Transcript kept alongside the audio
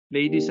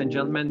Ladies and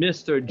gentlemen,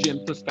 Mr.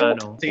 Jim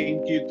Toscano.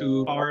 Thank you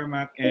to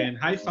PowerMac and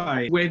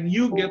HiFi. When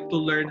you get to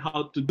learn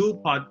how to do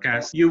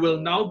podcasts, you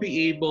will now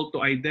be able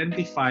to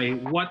identify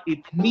what it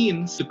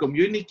means to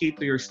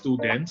communicate to your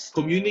students,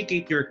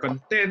 communicate your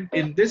content.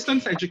 In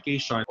distance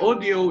education,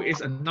 audio is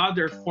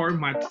another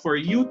format for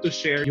you to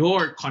share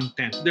your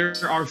content. There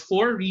are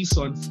 4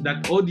 reasons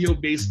that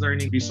audio-based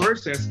learning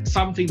resources is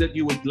something that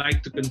you would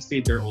like to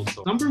consider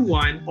also. Number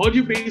 1,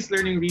 audio-based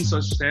learning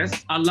resources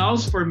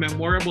allows for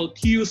memorable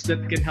cues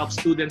that can help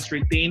students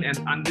retain and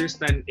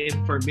understand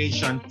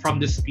information from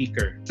the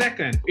speaker.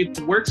 Second, it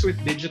works with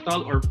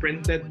digital or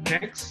printed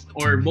text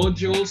or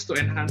modules to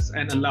enhance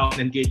and allow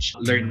and engage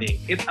learning.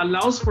 It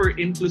allows for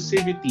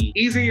inclusivity,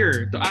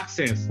 easier to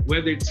access,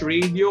 whether it's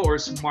radio or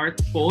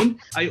smartphone.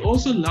 I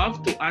also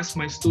love to ask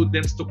my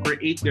students to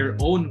create their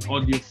own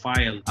audio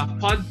file. A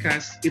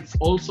podcast, it's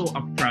also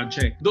a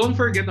project. Don't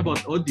forget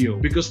about audio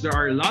because there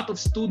are a lot of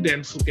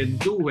students who can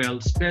do well,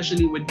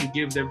 especially when you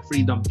give them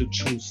freedom to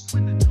choose.